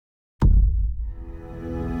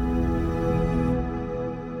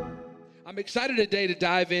I'm excited today to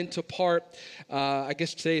dive into I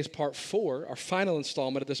guess today is part 4, our final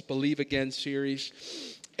installment of this Believe Again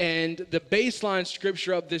series. And the baseline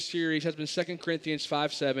scripture of this series has been 2 Corinthians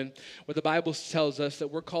 5:7, where the Bible tells us that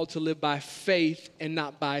we're called to live by faith and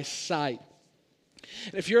not by sight.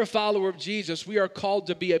 And if you're a follower of Jesus, we are called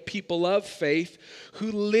to be a people of faith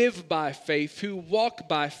who live by faith, who walk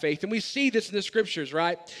by faith. And we see this in the scriptures,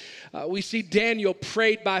 right? We see Daniel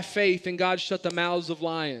prayed by faith and God shut the mouths of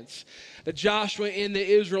lions. That Joshua and the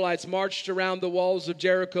Israelites marched around the walls of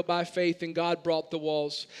Jericho by faith and God brought the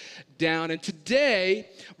walls down. And today,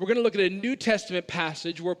 we're going to look at a New Testament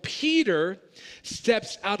passage where Peter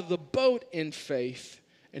steps out of the boat in faith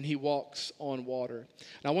and he walks on water.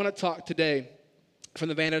 And I want to talk today from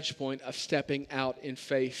the vantage point of stepping out in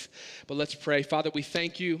faith. But let's pray. Father, we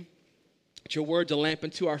thank you that your word's a lamp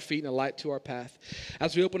unto our feet and a light to our path.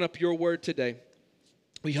 As we open up your word today,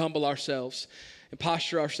 we humble ourselves and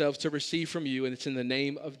posture ourselves to receive from you, and it's in the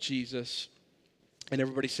name of Jesus. And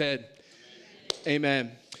everybody said,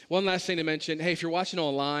 Amen. One last thing to mention, hey, if you're watching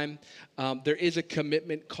online, there is a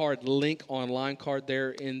commitment card link, online card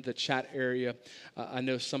there in the chat area. I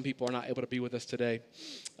know some people are not able to be with us today.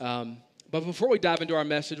 But before we dive into our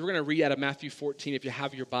message, we're going to read out of Matthew 14 if you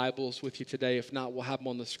have your Bibles with you today. If not, we'll have them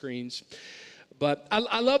on the screens. But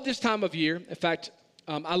I love this time of year. In fact,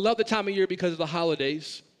 I love the time of year because of the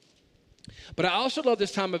holidays. But I also love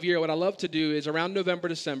this time of year. What I love to do is around November,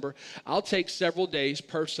 December, I'll take several days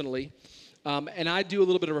personally, and I do a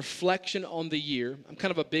little bit of reflection on the year. I'm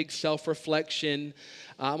kind of a big self-reflection.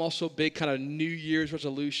 I'm also a big kind of New Year's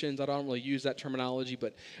resolutions. I don't really use that terminology,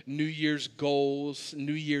 but New Year's goals,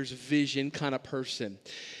 New Year's vision kind of person.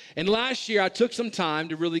 And last year, I took some time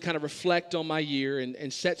to really kind of reflect on my year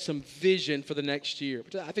and set some vision for the next year,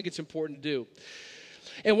 which I think it's important to do.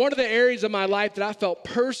 And one of the areas of my life that I felt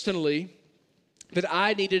personally that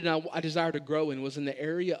I needed and I desired to grow in was in the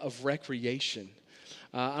area of recreation.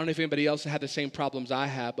 I don't know if anybody else had the same problems I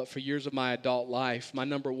had, but for years of my adult life, my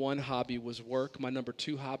number 1 hobby was work, my number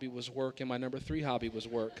 2 hobby was work, and my number 3 hobby was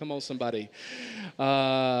work. Come on, somebody.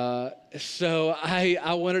 So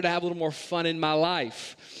I wanted to have a little more fun in my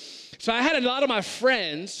life. So I had a lot of my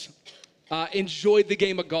friends enjoyed the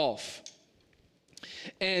game of golf.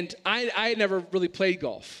 And I had never really played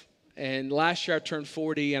golf. And last year I turned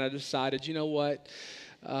 40 and I decided, you know what?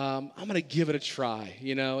 I'm going to give it a try.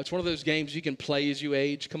 You know, it's one of those games you can play as you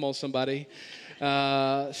age. Come on, somebody. So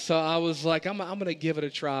I was like, I'm going to give it a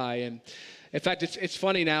try. And in fact, it's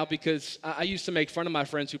funny now because I used to make fun of my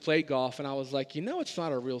friends who played golf. And I was like, you know, it's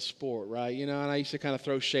not a real sport, right? You know, and I used to kind of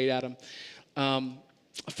throw shade at them.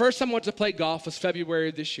 First time I went to play golf was February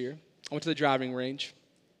of this year. I went to the driving range.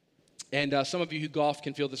 And some of you who golf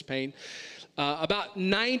can feel this pain. About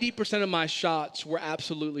 90% of my shots were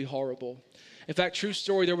absolutely horrible. In fact, true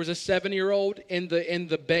story, there was a 7-year-old in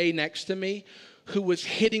the bay next to me who was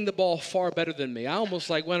hitting the ball far better than me. I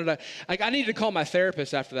almost I needed to call my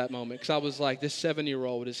therapist after that moment because I was like, this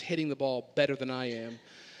 7-year-old is hitting the ball better than I am.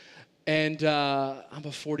 And I'm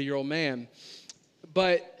a 40-year-old man.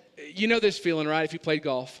 But you know this feeling, right, if you played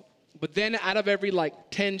golf. But then out of every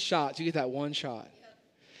 10 shots, you get that one shot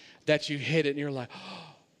that you hit it and you're like, oh,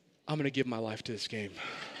 I'm going to give my life to this game.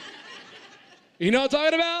 You know what I'm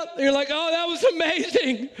talking about? You're like, oh, that was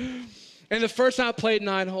amazing. And the first time I played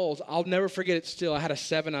 9 holes, I'll never forget it still. I had a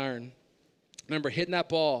 7-iron. I remember hitting that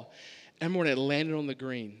ball. And when it landed on the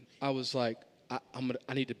green, I was like,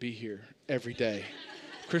 I need to be here every day.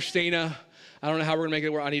 Christina, I don't know how we're going to make it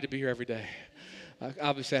work. I need to be here every day.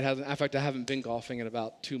 Obviously, in fact, I haven't been golfing in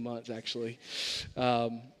about 2 months, actually.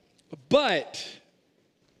 But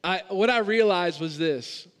what I realized was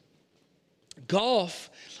this. Golf,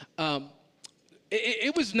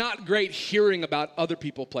 it was not great hearing about other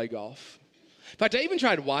people play golf. In fact, I even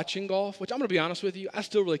tried watching golf, which I'm going to be honest with you, I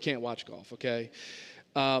still really can't watch golf, okay?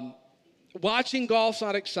 Watching golf's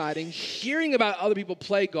not exciting. Hearing about other people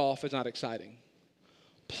play golf is not exciting.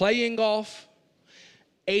 Playing golf,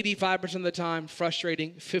 85% of the time,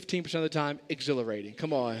 frustrating. 15% of the time, exhilarating.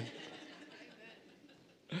 Come on.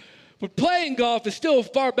 But playing golf is still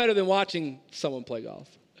far better than watching someone play golf.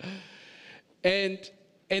 And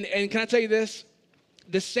can I tell you this?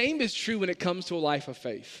 The same is true when it comes to a life of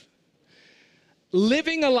faith.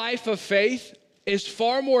 Living a life of faith is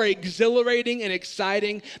far more exhilarating and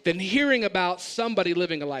exciting than hearing about somebody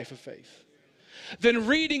living a life of faith. than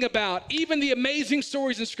reading about even the amazing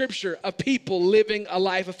stories in Scripture of people living a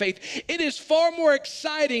life of faith. It is far more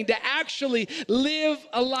exciting to actually live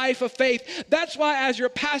a life of faith. That's why as your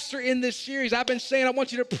pastor in this series, I've been saying I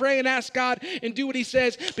want you to pray and ask God and do what he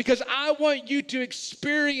says, because I want you to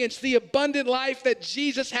experience the abundant life that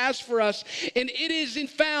Jesus has for us. And it is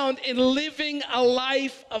found in living a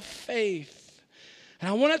life of faith. And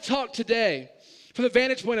I want to talk today from the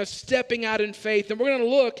vantage point of stepping out in faith. And we're going to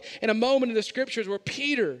look in a moment in the scriptures where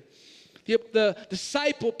Peter, the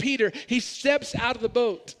disciple Peter, he steps out of the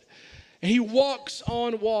boat and he walks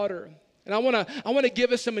on water. And I want to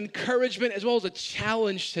give us some encouragement as well as a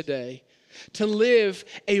challenge today to live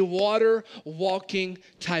a water walking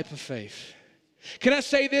type of faith. Can I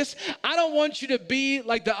say this? I don't want you to be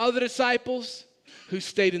like the other disciples who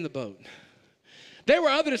stayed in the boat. There were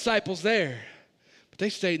other disciples there, but they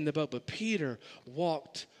stayed in the boat. But Peter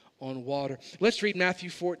walked on water. Let's read Matthew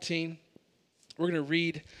 14. We're going to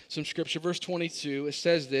read some scripture. Verse 22, it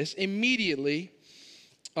says this. Immediately,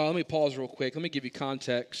 let me pause real quick. Let me give you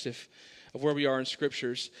context of where we are in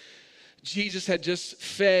scriptures. Jesus had just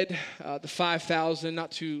fed the 5,000,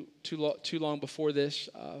 not too long before this,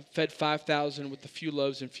 fed 5,000 with a few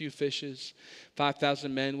loaves and few fishes,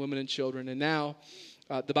 5,000 men, women, and children. And now,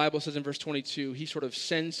 the Bible says in verse 22, he sort of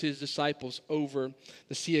sends his disciples over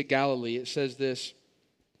the Sea of Galilee. It says this,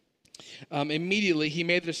 immediately he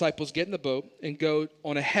made the disciples get in the boat and go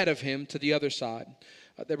on ahead of him to the other side.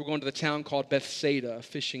 They were going to the town called Bethsaida, a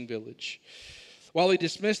fishing village. While he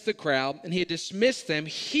dismissed the crowd, and he had dismissed them,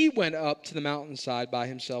 he went up to the mountainside by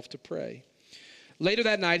himself to pray. Later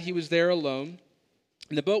that night, he was there alone,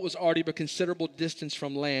 and the boat was already a considerable distance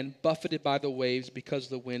from land, buffeted by the waves because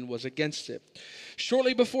the wind was against it.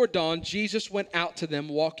 Shortly before dawn, Jesus went out to them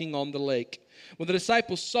walking on the lake. When the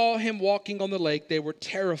disciples saw him walking on the lake, they were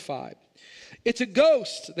terrified. "It's a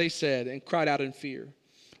ghost," they said, and cried out in fear.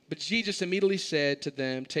 But Jesus immediately said to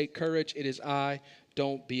them, "Take courage, it is I,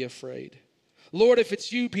 don't be afraid." "Lord, if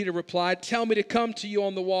it's you," Peter replied, "tell me to come to you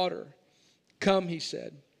on the water." "Come," he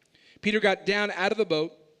said. Peter got down out of the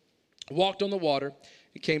boat, walked on the water,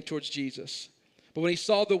 and came towards Jesus. But when he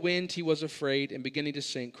saw the wind, he was afraid, and beginning to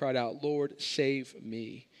sink, cried out, "Lord, save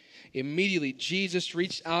me." Immediately, Jesus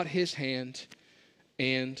reached out his hand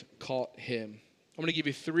and caught him. I'm going to give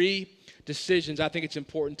you 3 decisions I think it's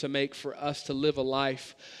important to make for us to live a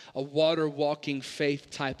life, a water-walking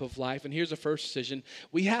faith type of life. And here's the first decision.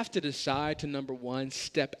 We have to decide to, number 1,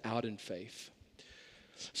 step out in faith.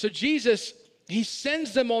 So Jesus, he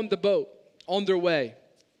sends them on the boat, on their way,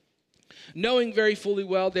 knowing very fully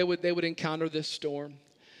well they would encounter this storm.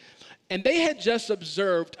 And they had just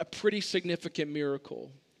observed a pretty significant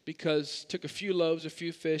miracle because took a few loaves, a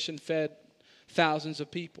few fish, and fed thousands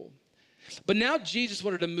of people. But now Jesus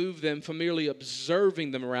wanted to move them from merely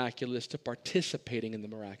observing the miraculous to participating in the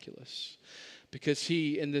miraculous. Because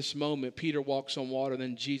in this moment, Peter walks on water,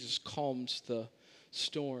 then Jesus calms the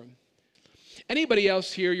storm. Anybody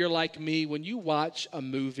else here, you're like me, when you watch a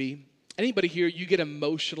movie, anybody here, you get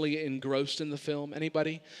emotionally engrossed in the film?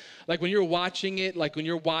 Anybody? Like when you're watching it, like when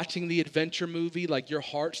you're watching the adventure movie, like your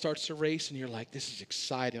heart starts to race and you're like, this is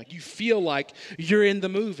exciting. Like you feel like you're in the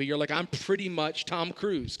movie. You're like, I'm pretty much Tom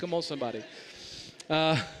Cruise. Come on, somebody.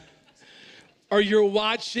 Or you're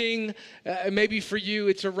watching, maybe for you,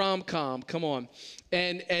 it's a rom-com. Come on.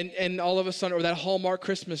 And all of a sudden, or that Hallmark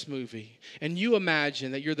Christmas movie. And you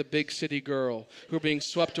imagine that you're the big city girl who are being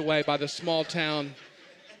swept away by the small town.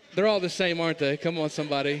 They're all the same, aren't they? Come on,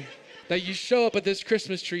 somebody. That you show up at this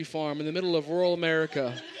Christmas tree farm in the middle of rural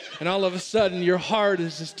America, and all of a sudden your heart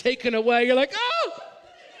is just taken away. You're like,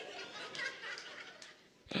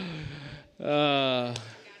 oh!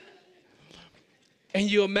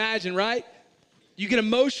 And you imagine, right? You get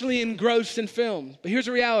emotionally engrossed in film. But here's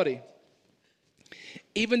the reality.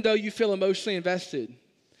 Even though you feel emotionally invested,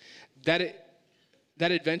 that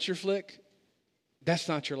adventure flick, that's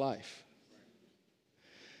not your life.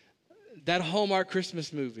 That Hallmark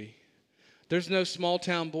Christmas movie, there's no small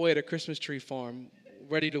town boy at a Christmas tree farm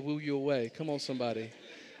ready to woo you away. Come on, somebody.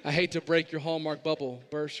 I hate to break your Hallmark bubble,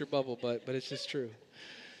 burst your bubble, but it's just true.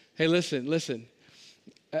 Hey, listen.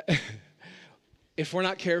 If we're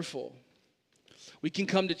not careful, we can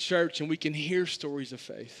come to church and we can hear stories of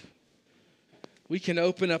faith. We can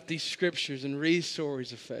open up these scriptures and read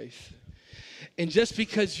stories of faith. And just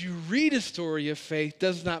because you read a story of faith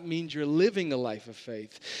does not mean you're living a life of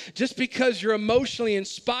faith. Just because you're emotionally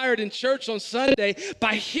inspired in church on Sunday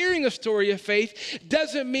by hearing a story of faith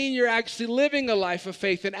doesn't mean you're actually living a life of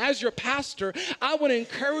faith. And as your pastor, I want to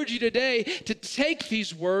encourage you today to take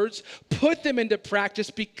these words, put them into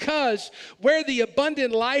practice, because where the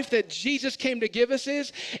abundant life that Jesus came to give us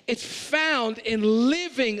is, it's found in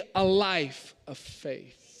living a life of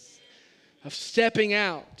faith, of stepping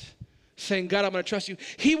out, saying, God, I'm going to trust you.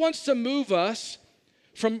 He wants to move us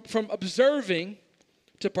from observing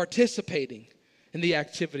to participating in the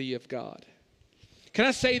activity of God. Can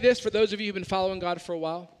I say this for those of you who've been following God for a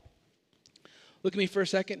while? Look at me for a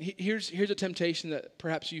second. Here's a temptation that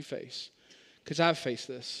perhaps you face, because I've faced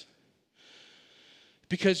this.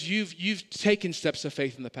 Because you've taken steps of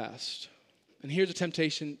faith in the past. And here's a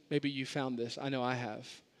temptation, maybe you found this, I know I have,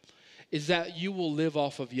 is that you will live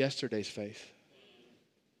off of yesterday's faith.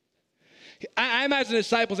 I imagine the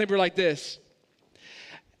disciples, they were like this.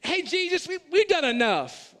 Hey, Jesus, we've done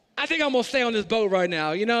enough. I think I'm going to stay on this boat right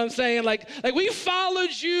now. You know what I'm saying? Like we followed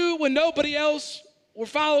you when nobody else were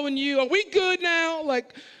following you. Are we good now?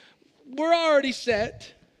 Like, we're already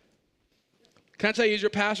set. Can I tell you, as your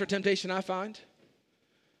pastor, a temptation I find?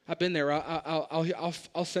 I've been there.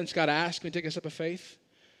 I'll sense God ask me to take a step of faith.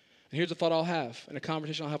 And here's a thought I'll have in a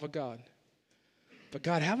conversation I'll have with God. But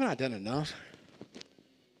God, haven't I done enough?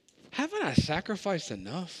 Haven't I sacrificed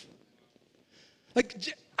enough? Like,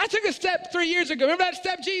 I took a step 3 years ago. Remember that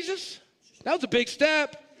step, Jesus? That was a big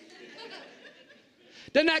step.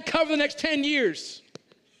 Doesn't that cover the next 10 years?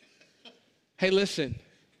 Hey, listen.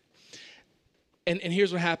 And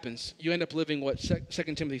here's what happens. You end up living what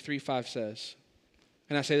 2 Timothy 3:5 says.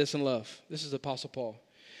 And I say this in love. This is Apostle Paul.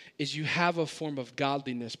 Is you have a form of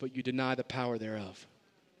godliness, but you deny the power thereof.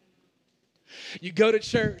 You go to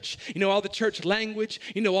church, you know all the church language,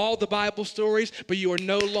 you know all the Bible stories, but you are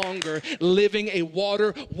no longer living a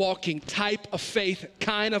water-walking type of faith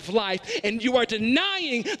kind of life, and you are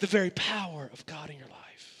denying the very power of God in your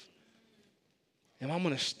life. And I'm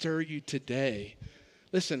going to stir you today.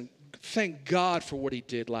 Listen, thank God for what he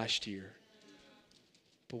did last year.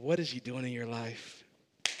 But what is he doing in your life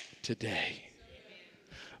today?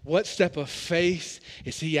 What step of faith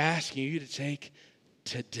is he asking you to take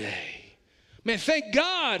today? Man, thank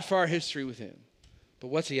God for our history with him. But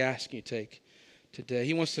what's he asking you to take today?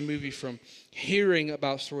 He wants to move you from hearing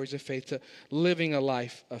about stories of faith to living a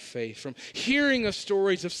life of faith. From hearing of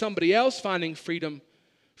stories of somebody else finding freedom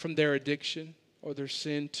from their addiction or their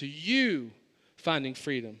sin to you finding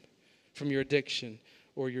freedom from your addiction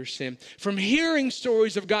or your sin. From hearing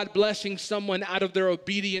stories of God blessing someone out of their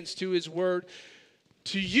obedience to his word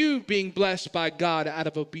to you being blessed by God out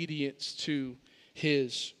of obedience to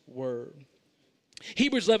his word.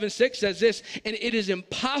 Hebrews 11:6 says this, and it is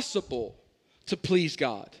impossible to please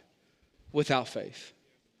God without faith.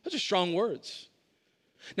 Those are strong words.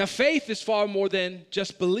 Now, faith is far more than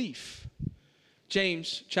just belief.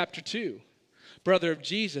 James chapter 2, brother of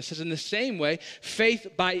Jesus, says in the same way, faith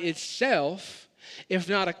by itself, if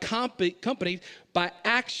not accompanied by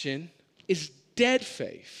action, is dead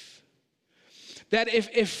faith. That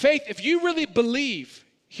if you really believe,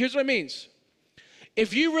 here's what it means.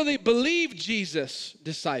 If you really believe Jesus'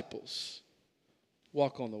 disciples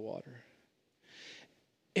walk on the water,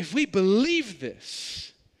 if we believe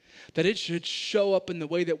this, that it should show up in the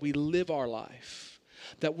way that we live our life,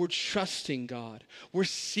 that we're trusting God, we're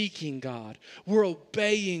seeking God, we're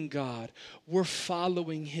obeying God, we're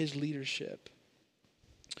following his leadership.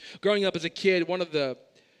 Growing up as a kid, one of the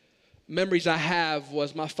memories I have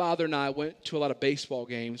was my father and I went to a lot of baseball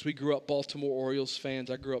games. We grew up Baltimore Orioles fans.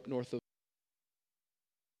 I grew up north of.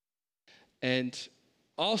 And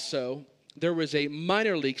also, there was a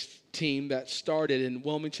minor league team that started in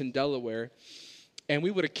Wilmington, Delaware. And we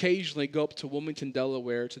would occasionally go up to Wilmington,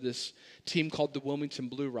 Delaware to this team called the Wilmington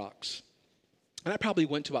Blue Rocks. And I probably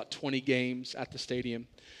went to about 20 games at the stadium.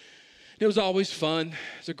 It was always fun.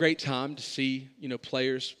 It was a great time to see,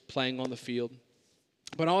 players playing on the field.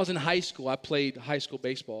 When I was in high school, I played high school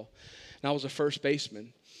baseball. And I was a first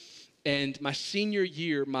baseman. And my senior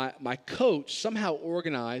year, my coach somehow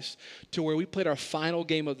organized to where we played our final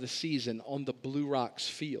game of the season on the Blue Rocks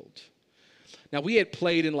field. Now, we had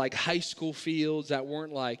played in like high school fields that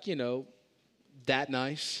weren't like, that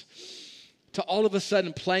nice. To all of a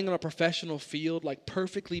sudden playing on a professional field, like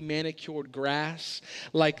perfectly manicured grass,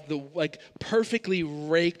 like perfectly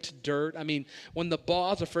raked dirt. I mean, when the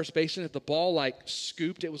ball, as a first baseman, if the ball like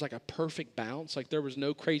scooped, it was like a perfect bounce. Like there was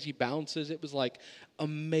no crazy bounces. It was like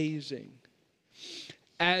amazing.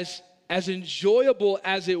 As As enjoyable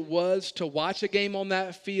as it was to watch a game on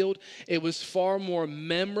that field, it was far more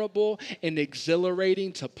memorable and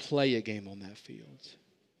exhilarating to play a game on that field.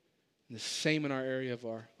 And the same in our area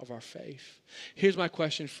of our faith. Here's my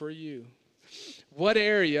question for you. What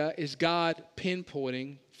area is God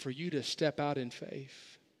pinpointing for you to step out in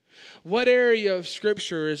faith? What area of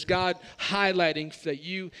Scripture is God highlighting that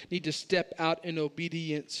you need to step out in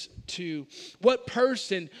obedience to? What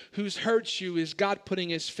person who's hurt you is God putting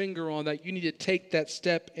his finger on that you need to take that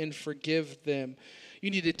step and forgive them?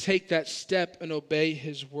 You need to take that step and obey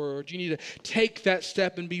his word. You need to take that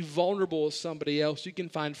step and be vulnerable with somebody else. You can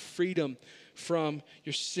find freedom from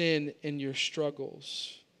your sin and your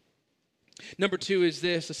struggles. Number two is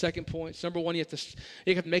this, the second point. So number one, you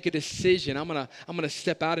have to make a decision. I'm gonna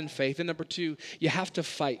step out in faith. And number two, you have to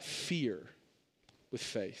fight fear with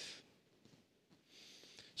faith.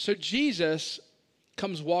 So Jesus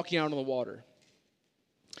comes walking out on the water.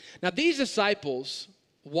 Now these disciples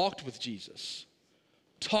walked with Jesus,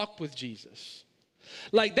 talked with Jesus.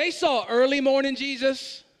 Like they saw early morning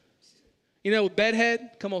Jesus,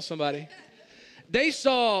 bedhead. Come on, somebody. They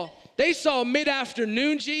saw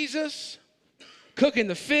mid-afternoon Jesus cooking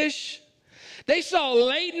the fish. They saw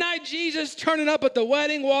late night Jesus turning up at the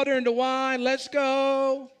wedding, water into wine. Let's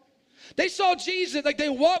go. They saw Jesus, like they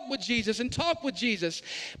walked with Jesus and talked with Jesus.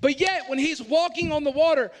 But yet, when he's walking on the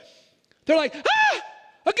water, they're like,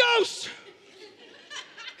 a ghost.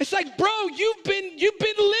 It's like, bro, you've been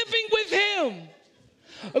living with him.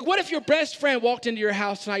 Like, what if your best friend walked into your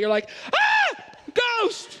house tonight? You're like,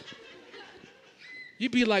 ghost.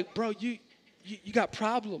 You'd be like, bro, you got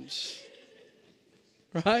problems.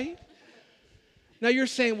 Right? Now you're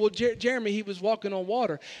saying, well, Jeremy, he was walking on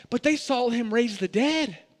water. But they saw him raise the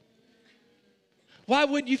dead. Why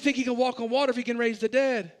wouldn't you think he can walk on water if he can raise the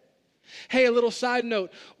dead? Hey, a little side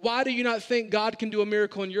note. Why do you not think God can do a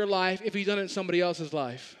miracle in your life if he's done it in somebody else's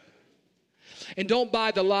life? And don't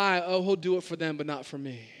buy the lie, he'll do it for them, but not for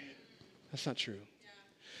me. That's not true.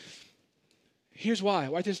 Here's why.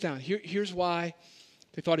 Write this down. Here's why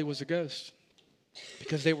they thought he was a ghost.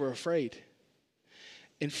 Because they were afraid.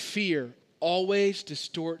 And fear always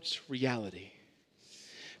distorts reality.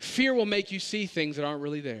 Fear will make you see things that aren't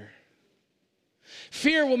really there.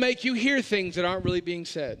 Fear will make you hear things that aren't really being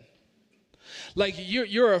said. Like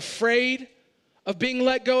you're afraid of being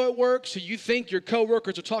let go at work, so you think your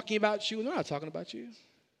coworkers are talking about you, and they're not talking about you.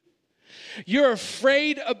 You're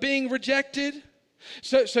afraid of being rejected,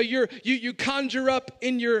 so you conjure up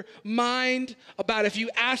in your mind about if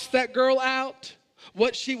you ask that girl out,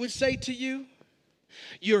 what she would say to you.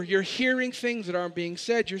 You're hearing things that aren't being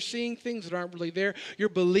said. You're seeing things that aren't really there. You're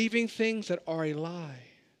believing things that are a lie.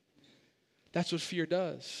 That's what fear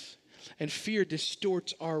does. And fear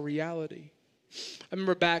distorts our reality. I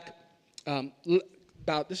remember back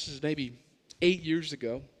this is maybe 8 years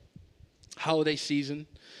ago, holiday season.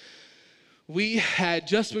 We had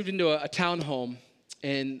just moved into a townhome,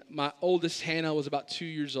 and my oldest, Hannah, was about 2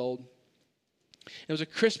 years old. It was a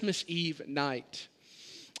Christmas Eve night.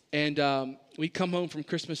 And we come home from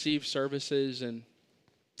Christmas Eve services, and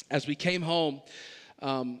as we came home,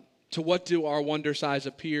 to what do our wonders eyes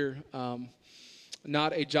appear?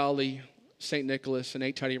 Not a jolly St. Nicholas and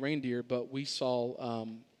 8 tiny reindeer, but we saw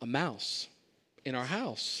a mouse in our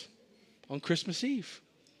house on Christmas Eve.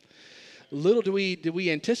 Little did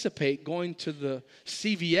we anticipate going to the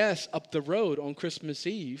CVS up the road on Christmas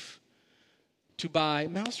Eve to buy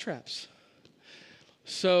mouse traps.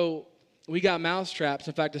 So we got mouse traps.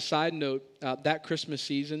 In fact, a side note, that Christmas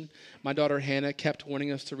season, my daughter Hannah kept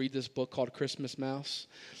wanting us to read this book called Christmas Mouse.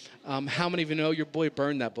 How many of you know your boy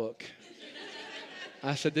burned that book?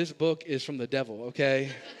 I said, this book is from the devil, okay?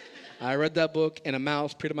 I read that book and a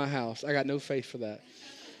mouse appeared in my house. I got no faith for that.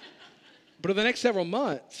 But over the next several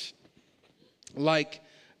months, like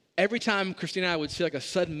every time Christina and I would see like a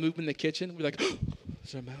sudden movement in the kitchen, we're like, oh,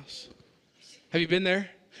 is there a mouse? Have you been there?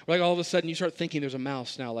 Like all of a sudden you start thinking there's a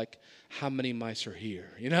mouse now, like how many mice are here?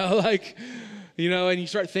 And you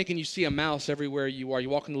start thinking you see a mouse everywhere you are. You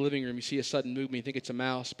walk in the living room, you see a sudden movement, you think it's a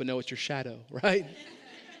mouse, but no, it's your shadow, right?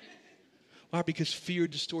 Why? Because fear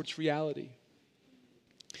distorts reality.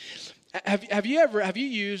 Have you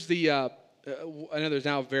used the, I know there's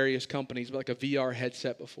now various companies, but like a VR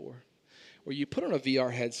headset before, where you put on a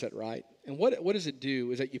VR headset, right? And what does it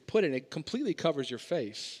do is that you put it, and it completely covers your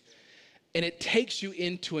face. And it takes you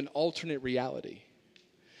into an alternate reality.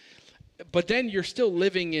 But then you're still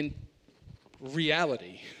living in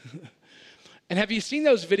reality. And have you seen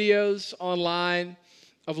those videos online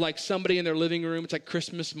of like somebody in their living room? It's like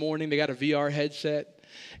Christmas morning. They got a VR headset.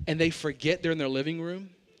 And they forget they're in their living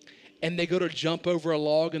room. And they go to jump over a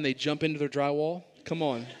log and they jump into their drywall. Come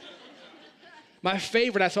on. My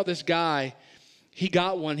favorite, I saw this guy, he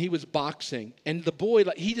got one, he was boxing. And the boy,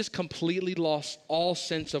 like, he just completely lost all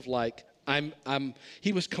sense of like,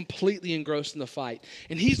 he was completely engrossed in the fight.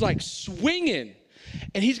 And he's like swinging.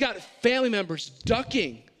 And he's got family members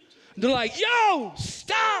ducking. They're like, yo,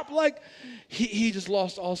 stop. Like, he just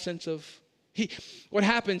lost all sense of, what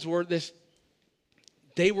happens were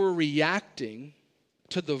they were reacting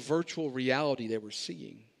to the virtual reality they were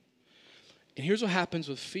seeing. And here's what happens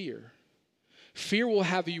with fear. Fear will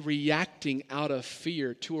have you reacting out of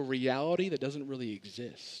fear to a reality that doesn't really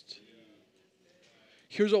exist.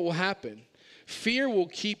 Here's what will happen. Fear will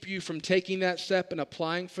keep you from taking that step and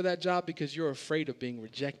applying for that job because you're afraid of being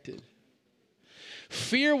rejected.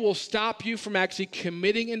 Fear will stop you from actually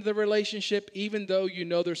committing into the relationship, even though you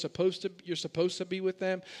know you're supposed to be with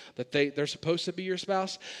them, that they're supposed to be your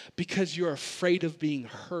spouse, because you're afraid of being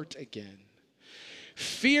hurt again.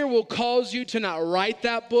 Fear will cause you to not write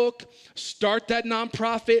that book, start that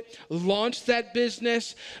nonprofit, launch that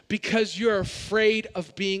business, because you're afraid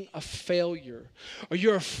of being a failure, or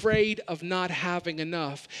you're afraid of not having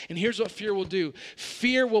enough. And here's what fear will do.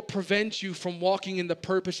 Fear will prevent you from walking in the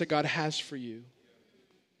purpose that God has for you.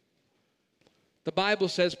 The Bible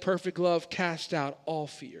says perfect love casts out all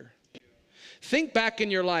fear. Think back in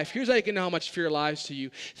your life. Here's how you can know how much fear lies to you.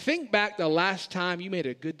 Think back the last time you made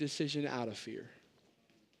a good decision out of fear.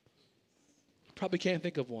 Probably can't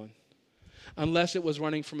think of one. Unless it was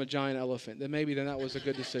running from a giant elephant. Then that was a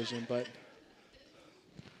good decision.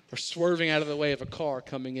 Or swerving out of the way of a car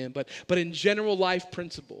coming in. But in general life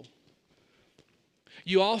principle,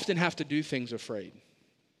 you often have to do things afraid.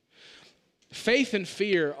 Faith and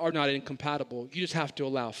fear are not incompatible. You just have to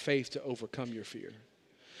allow faith to overcome your fear.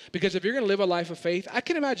 Because if you're going to live a life of faith, I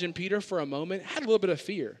can imagine Peter for a moment had a little bit of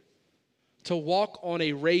fear to walk on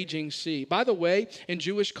a raging sea. By the way, in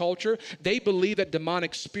Jewish culture, they believed that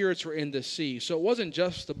demonic spirits were in the sea. So it wasn't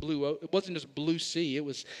just blue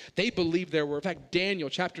sea. They believed there were. In fact, Daniel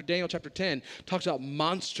chapter 10 talks about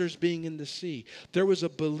monsters being in the sea. There was a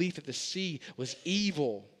belief that the sea was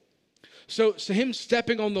evil. So him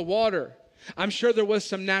stepping on the water, I'm sure there was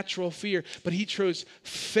some natural fear, but he chose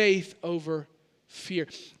faith over fear.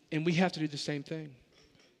 And we have to do the same thing.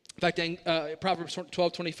 In fact, Proverbs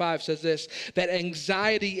 12:25 says this, that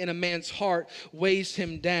anxiety in a man's heart weighs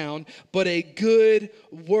him down, but a good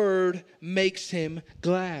word makes him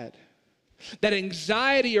glad. That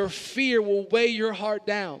anxiety or fear will weigh your heart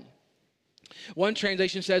down. One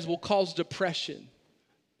translation says will cause depression,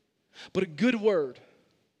 but a good word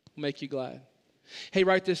will make you glad. Hey,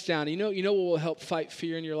 write this down. You know what will help fight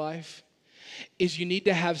fear in your life? Is you need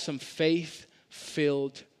to have some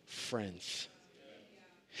faith-filled friends.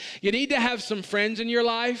 You need to have some friends in your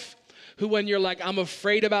life who, when you're like, I'm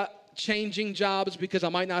afraid about changing jobs because I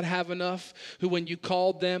might not have enough, who when you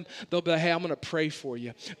called them, they'll be like, hey, I'm going to pray for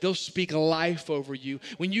you. They'll speak life over you.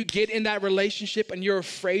 When you get in that relationship and you're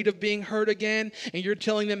afraid of being hurt again, and you're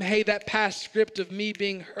telling them, hey, that past script of me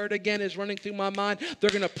being hurt again is running through my mind, they're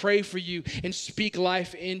going to pray for you and speak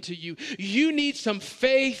life into you. You need some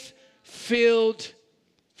faith-filled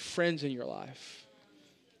friends in your life.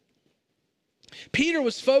 Peter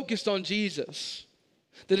was focused on Jesus.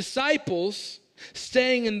 The disciples,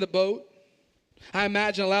 staying in the boat, I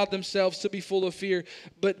imagine allowed themselves to be full of fear.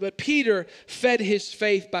 But Peter fed his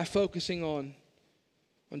faith by focusing on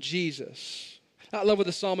Jesus. I love what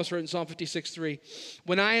the psalmist wrote in Psalm 56:3.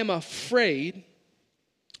 When I am afraid,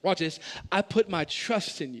 watch this, I put my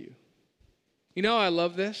trust in you. You know I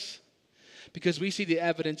love this? Because we see the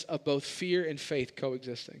evidence of both fear and faith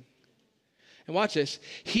coexisting. And watch this.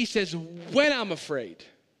 He says, when I'm afraid,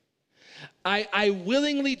 I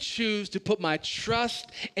willingly choose to put my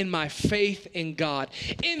trust and my faith in God.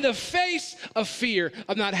 In the face of fear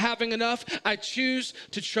of not having enough, I choose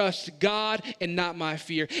to trust God and not my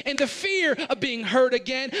fear. In the fear of being hurt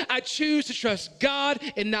again, I choose to trust God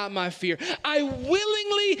and not my fear. I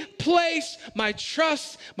willingly place my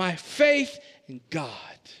trust, my faith in God.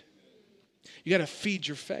 You got to feed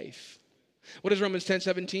your faith. What does Romans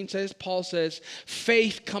 10:17 says? Paul says,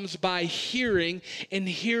 faith comes by hearing, and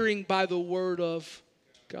hearing by the word of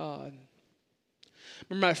God.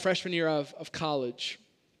 Remember my freshman year of college,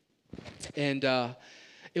 and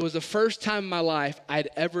it was the first time in my life I'd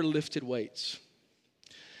ever lifted weights.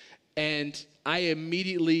 And I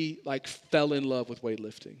immediately fell in love with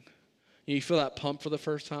weightlifting. You feel that pump for the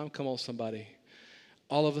first time? Come on, somebody.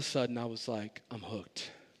 All of a sudden, I was like, I'm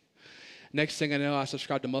hooked. Next thing I know, I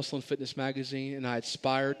subscribed to Muscle and Fitness magazine, and I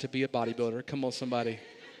aspired to be a bodybuilder. Come on, somebody.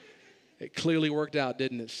 It clearly worked out,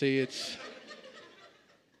 didn't it? See,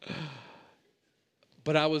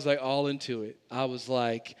 but I was all into it. I was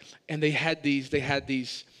and they had these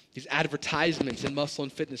these advertisements in Muscle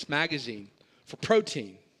and Fitness magazine for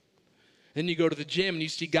protein. Then you go to the gym and you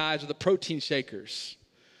see guys with the protein shakers.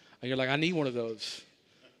 And you're like, I need one of those.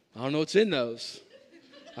 I don't know what's in those.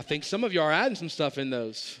 I think some of you are adding some stuff in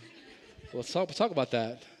those. Well, let's talk about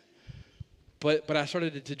that. But I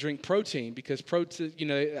started to drink protein because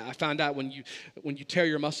protein, I found out when you tear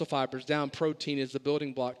your muscle fibers down, protein is the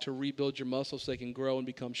building block to rebuild your muscles so they can grow and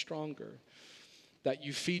become stronger. That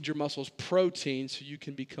you feed your muscles protein so you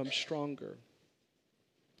can become stronger.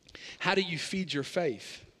 How do you feed your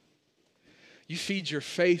faith? You feed your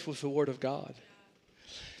faith with the Word of God.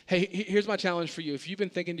 Hey, here's my challenge for you. If you've been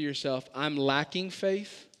thinking to yourself, I'm lacking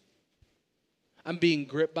faith, I'm being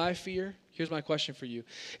gripped by fear, here's my question for you,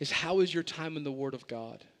 is how is your time in the Word of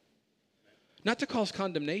God? Not to cause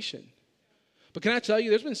condemnation, but can I tell you,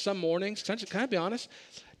 there's been some mornings, can I be honest?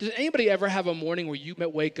 Does anybody ever have a morning where you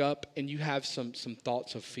wake up and you have some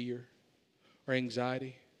thoughts of fear or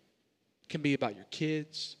anxiety? It can be about your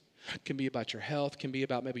kids. It can be about your health. It can be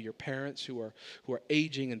about maybe your parents who are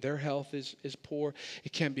aging and their health is poor.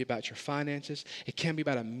 It can be about your finances. It can be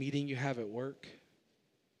about a meeting you have at work.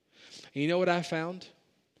 And you know what I found?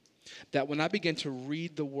 That when I began to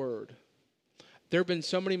read the Word, there have been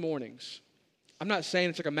so many mornings. I'm not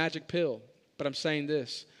saying it's like a magic pill, but I'm saying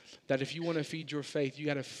this, that if you want to feed your faith, you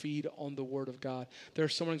got to feed on the Word of God. There are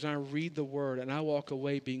some mornings when I read the Word and I walk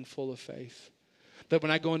away being full of faith. That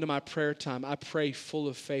when I go into my prayer time, I pray full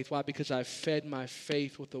of faith. Why? Because I've fed my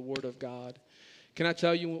faith with the Word of God. Can I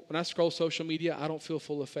tell you, when I scroll social media, I don't feel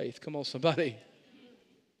full of faith. Come on, somebody.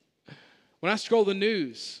 When I scroll the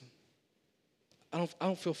news, I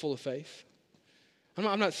don't feel full of faith.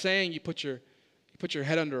 I'm not saying you put your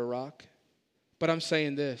head under a rock, but I'm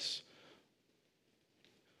saying this.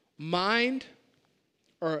 Be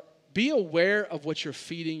aware of what you're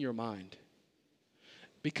feeding your mind.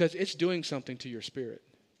 Because it's doing something to your spirit.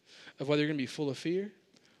 Of whether you're going to be full of fear,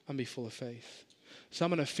 I'm going to be full of faith. So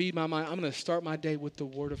I'm going to feed my mind. I'm going to start my day with the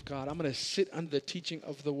Word of God. I'm going to sit under the teaching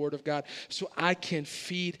of the Word of God so I can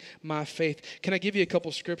feed my faith. Can I give you a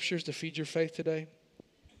couple scriptures to feed your faith today?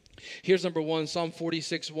 Here's number one, Psalm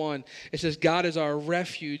 46:1. It says, God is our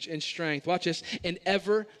refuge and strength. Watch this. An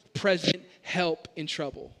ever-present help in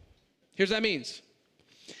trouble. Here's what that means.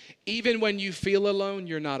 Even when you feel alone,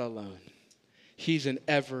 you're not alone. He's an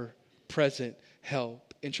ever-present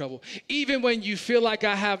help in trouble. Even when you feel like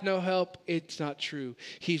I have no help, it's not true.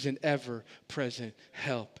 He's an ever-present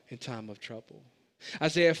help in time of trouble.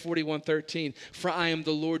 Isaiah 41:13, for I am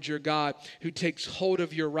the Lord your God who takes hold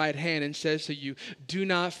of your right hand and says to you, do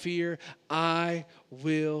not fear, I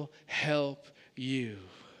will help you.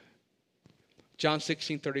 John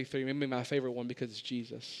 16:33, maybe my favorite one because it's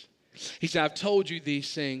Jesus. He said, I've told you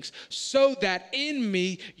these things so that in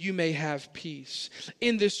me you may have peace.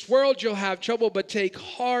 In this world you'll have trouble, but take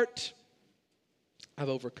heart. I've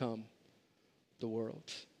overcome the world.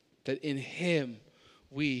 That in him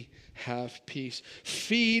we have peace.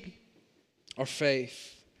 Feed our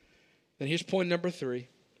faith. Then here's point number 3.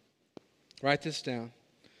 Write this down.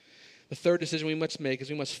 The third decision we must make is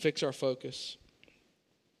we must fix our focus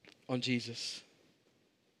on Jesus.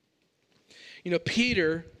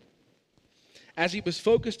 Peter, as he was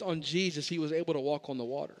focused on Jesus, he was able to walk on the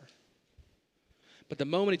water. But the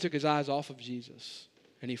moment he took his eyes off of Jesus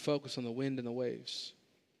and he focused on the wind and the waves.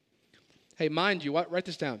 Hey, mind you, write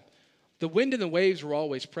this down. The wind and the waves were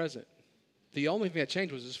always present. The only thing that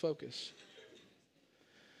changed was his focus.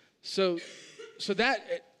 So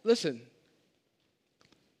listen,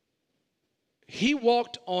 he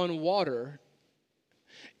walked on water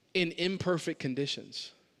in imperfect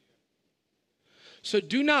conditions. So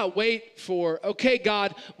do not wait for, okay,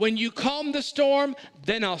 God, when you calm the storm,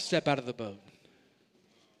 then I'll step out of the boat.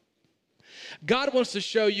 God wants to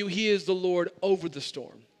show you he is the Lord over the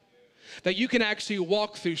storm. That you can actually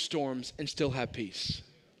walk through storms and still have peace.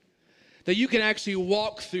 That you can actually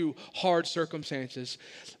walk through hard circumstances.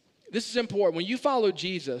 This is important. When you follow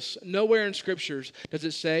Jesus, nowhere in scriptures does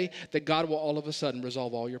it say that God will all of a sudden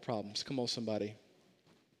resolve all your problems. Come on, somebody.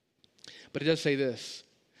 But it does say this,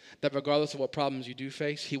 that regardless of what problems you do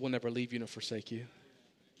face, he will never leave you nor forsake you.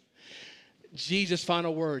 Jesus'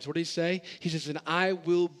 final words, what did he say? He says, and I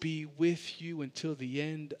will be with you until the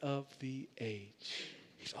end of the age.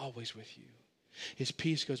 He's always with you. His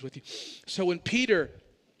peace goes with you. So when the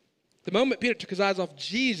moment Peter took his eyes off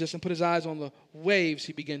Jesus and put his eyes on the waves,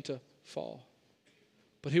 he began to fall.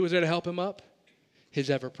 But who was there to help him up?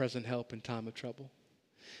 His ever-present help in time of trouble.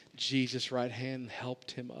 Jesus' right hand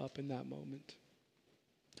helped him up in that moment.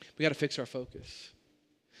 We got to fix our focus.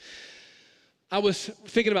 I was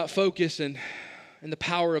thinking about focus and the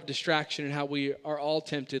power of distraction and how we are all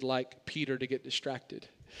tempted like Peter to get distracted.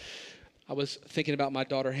 I was thinking about my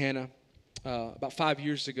daughter Hannah about 5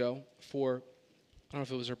 years ago for, I don't know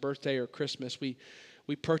if it was her birthday or Christmas. We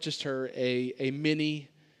purchased her a mini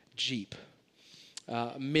Jeep,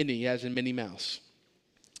 mini as in Minnie Mouse.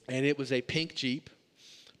 And it was a pink Jeep,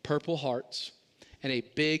 purple hearts, and a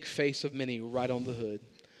big face of Minnie right on the hood.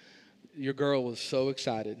 Your girl was so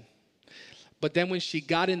excited. But then when she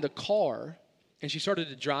got in the car and she started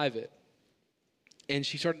to drive it, and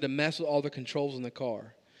she started to mess with all the controls in the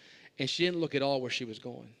car, and she didn't look at all where she was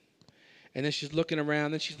going. And then she's looking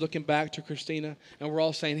around, then she's looking back to Christina, and we're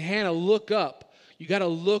all saying, Hannah, look up. You got to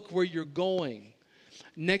look where you're going.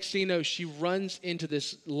 Next thing you know, she runs into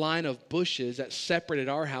this line of bushes that separated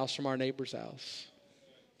our house from our neighbor's house.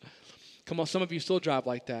 Come on, some of you still drive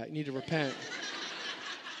like that. You need to repent.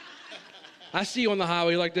 I see you on the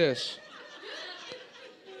highway like this.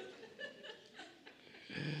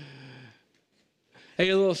 Hey,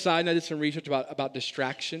 a little side note, I did some research about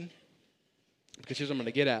distraction, because here's what I'm going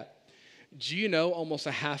to get at. Do you know almost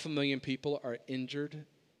 500,000 people are injured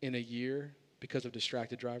in a year because of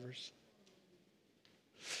distracted drivers?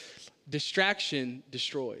 Distraction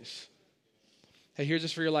destroys. Hey, here's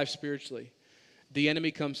this for your life spiritually. The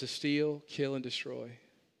enemy comes to steal, kill, and destroy.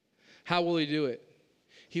 How will he do it?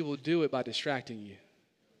 He will do it by distracting you.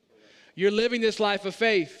 You're living this life of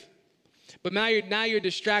faith, but now you're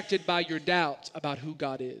distracted by your doubts about who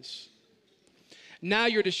God is. Now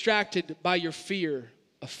you're distracted by your fear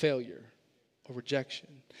of failure or rejection.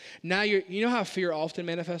 Now you know how fear often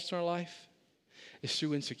manifests in our life? It's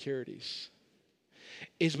through insecurities.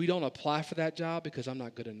 Is we don't apply for that job because I'm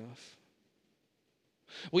not good enough.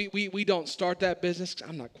 We don't start that business because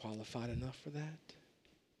I'm not qualified enough for that.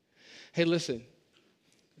 Hey, listen.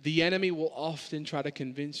 The enemy will often try to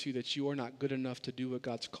convince you that you are not good enough to do what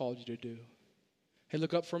God's called you to do. Hey,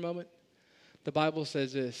 look up for a moment. The Bible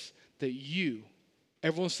says this, that you,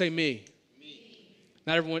 everyone say me. Me.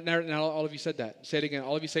 Not everyone, not all of you said that. Say it again.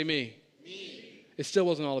 All of you say me. Me. It still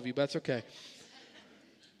wasn't all of you, but that's okay.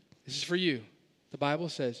 This is for you. The Bible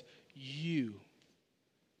says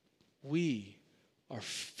we are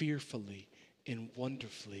fearfully and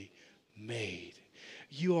wonderfully made.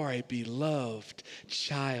 You are a beloved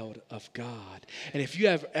child of God. And if you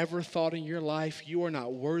have ever thought in your life you are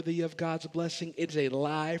not worthy of God's blessing, it's a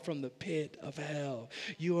lie from the pit of hell.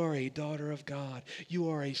 You are a daughter of God. You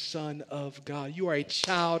are a son of God. You are a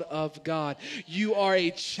child of God. You are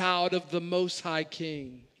a child of the Most High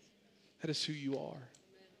King. That is who you are.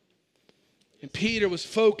 And Peter was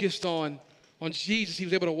focused on Jesus. He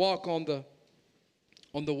was able to walk on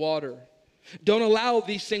the water. Don't allow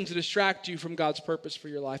these things to distract you from God's purpose for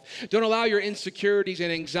your life. Don't allow your insecurities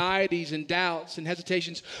and anxieties and doubts and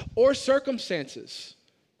hesitations or circumstances.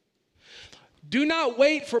 Do not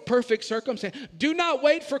wait for perfect circumstance. Do not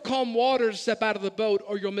wait for calm water to step out of the boat,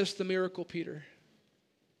 or you'll miss the miracle, Peter.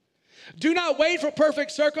 Do not wait for perfect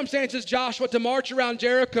circumstances, Joshua, to march around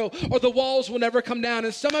Jericho, or the walls will never come down.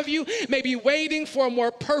 And some of you may be waiting for a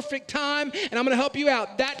more perfect time, and I'm going to help you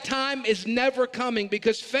out. That time is never coming,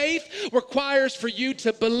 because faith requires for you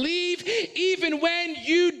to believe even when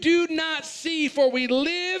you do not see. For we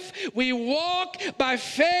walk by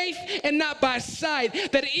faith and not by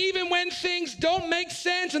sight. That even when things don't make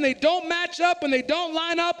sense and they don't match up and they don't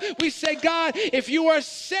line up, we say, God, if you are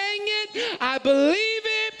saying it, I believe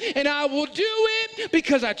it, and I will do it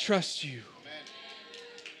because I trust you.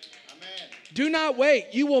 Amen. Do not wait.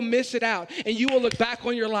 You will miss it out. And you will look back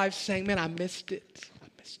on your life saying, man, I missed it. I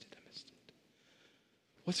missed it.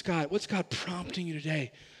 What's God prompting you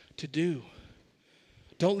today to do?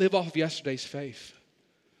 Don't live off of yesterday's faith.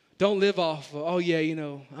 Don't live off of,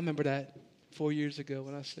 I remember that 4 years ago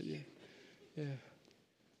when I said, yeah.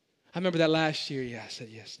 I remember that last year. Yeah, I said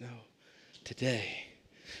yes, no. Today,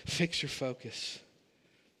 fix your focus.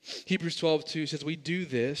 Hebrews 12:2 says we do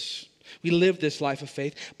this, we live this life of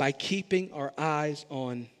faith by keeping our eyes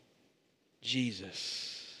on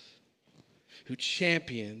Jesus, the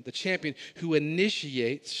champion who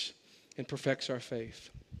initiates and perfects our faith.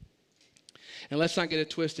 And let's not get it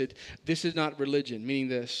twisted. This is not religion, meaning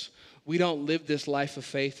this. We don't live this life of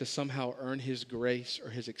faith to somehow earn his grace or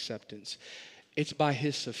his acceptance. It's by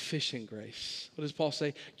his sufficient grace. What does Paul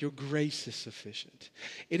say? Your grace is sufficient.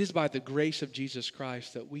 It is by the grace of Jesus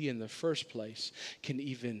Christ that we in the first place can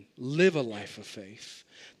even live a life of faith.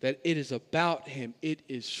 That it is about him. It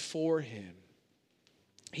is for him.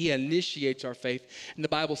 He initiates our faith. And the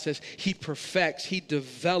Bible says he perfects, he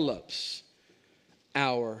develops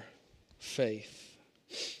our faith.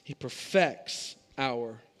 He perfects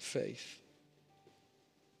our faith.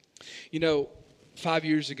 5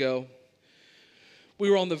 years ago, we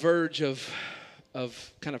were on the verge of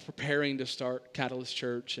of kind of preparing to start Catalyst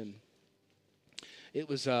Church, and it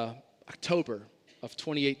was October of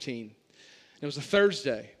 2018. It was a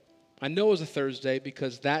Thursday. I know it was a Thursday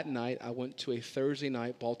because that night I went to a Thursday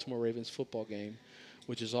night Baltimore Ravens football game,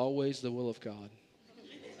 which is always the will of God.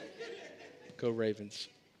 Go Ravens.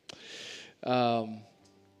 And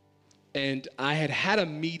I had a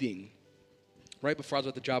meeting right before I was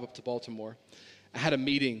at the job up to Baltimore. I had a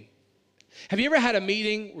meeting. Have you ever had a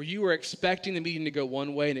meeting where you were expecting the meeting to go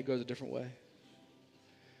one way and it goes a different way?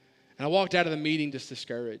 And I walked out of the meeting just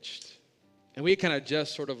discouraged. And we had kind of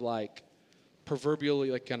just sort of like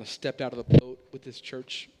proverbially like kind of stepped out of the boat with this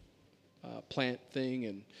church plant thing.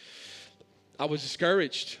 And I was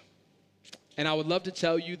discouraged. And I would love to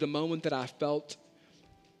tell you the moment that I felt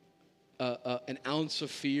an ounce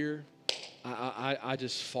of fear, I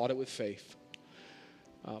just fought it with faith.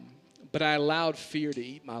 But I allowed fear to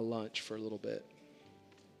eat my lunch for a little bit.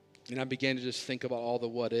 And I began to just think about all the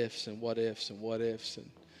what ifs and what ifs and what ifs.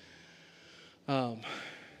 And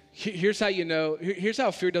here's how you know, here's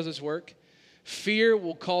how fear does its work. Fear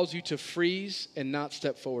will cause you to freeze and not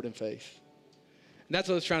step forward in faith. And that's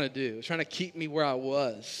what it's trying to do. It's trying to keep me where I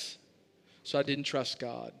was so I didn't trust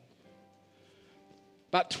God.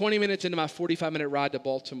 About 20 minutes into my 45-minute ride to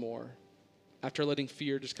Baltimore, after letting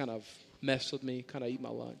fear just kind of mess with me, kind of eat my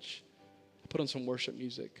lunch, I put on some worship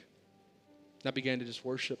music. And I began to just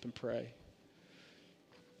worship and pray.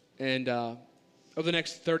 And over the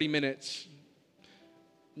next 30 minutes,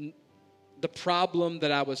 the problem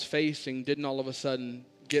that I was facing didn't all of a sudden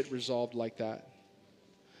get resolved like that.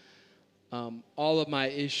 All of my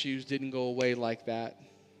issues didn't go away like that.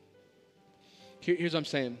 Here's what I'm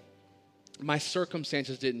saying. My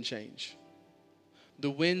circumstances didn't change. The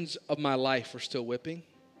winds of my life were still whipping.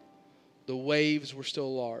 The waves were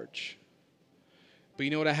still large. But you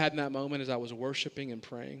know what I had in that moment as I was worshiping and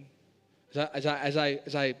praying? As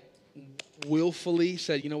I willfully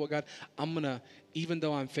said, you know what, God, I'm going to, even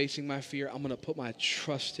though I'm facing my fear, I'm going to put my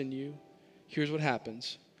trust in you. Here's what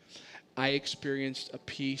happens. I experienced a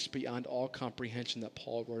peace beyond all comprehension that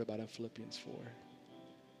Paul wrote about in Philippians 4.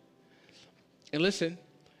 And listen,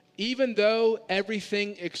 even though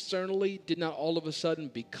everything externally did not all of a sudden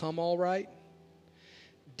become all right,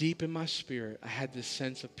 deep in my spirit, I had this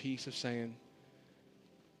sense of peace of saying,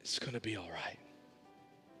 it's going to be all right.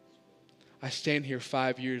 I stand here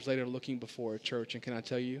 5 years later looking before a church, and can I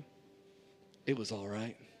tell you, it was all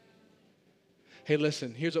right. Hey,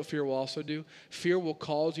 listen, here's what fear will also do. Fear will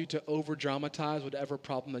cause you to over-dramatize whatever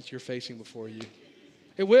problem that you're facing before you.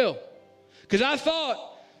 It will. Because I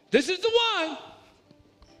thought, this is the one.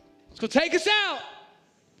 It's going to take us out.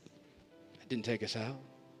 It didn't take us out.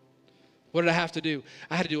 What did I have to do?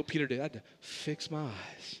 I had to do what Peter did. I had to fix my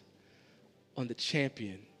eyes on the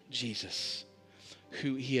champion, Jesus,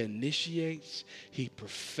 who he initiates, he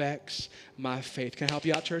perfects my faith. Can I help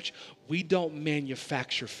you out, church? We don't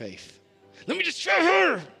manufacture faith. Let me just try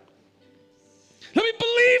harder. Let me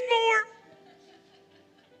believe more.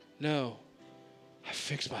 No, I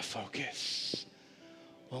fix my focus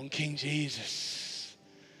on King Jesus,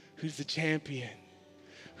 who's the champion,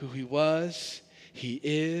 who he was, he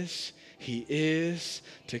is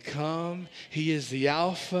to come. He is the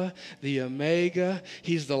Alpha, the Omega.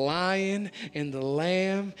 He's the Lion and the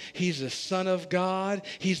Lamb. He's the Son of God.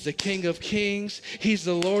 He's the King of Kings. He's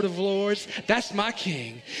the Lord of Lords. That's my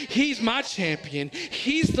King. He's my champion.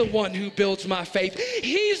 He's the one who builds my faith.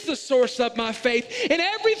 He's the source of my faith. And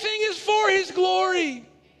everything is for his glory.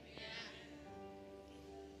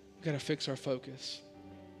 We've got to fix our focus.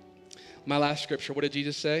 My last scripture, what did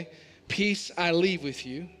Jesus say? Peace I leave with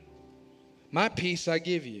you. My peace I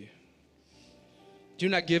give you. Do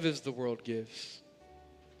not give as the world gives.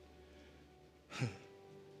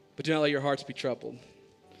 But do not let your hearts be troubled.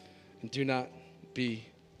 And do not be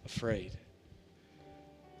afraid.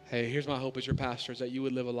 Hey, here's my hope as your pastor, is that you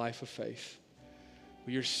would live a life of faith.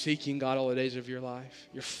 Where you're seeking God all the days of your life.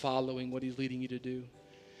 You're following what he's leading you to do.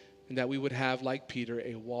 And that we would have, like Peter,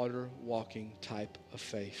 a water-walking type of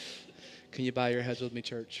faith. Can you bow your heads with me,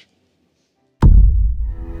 church?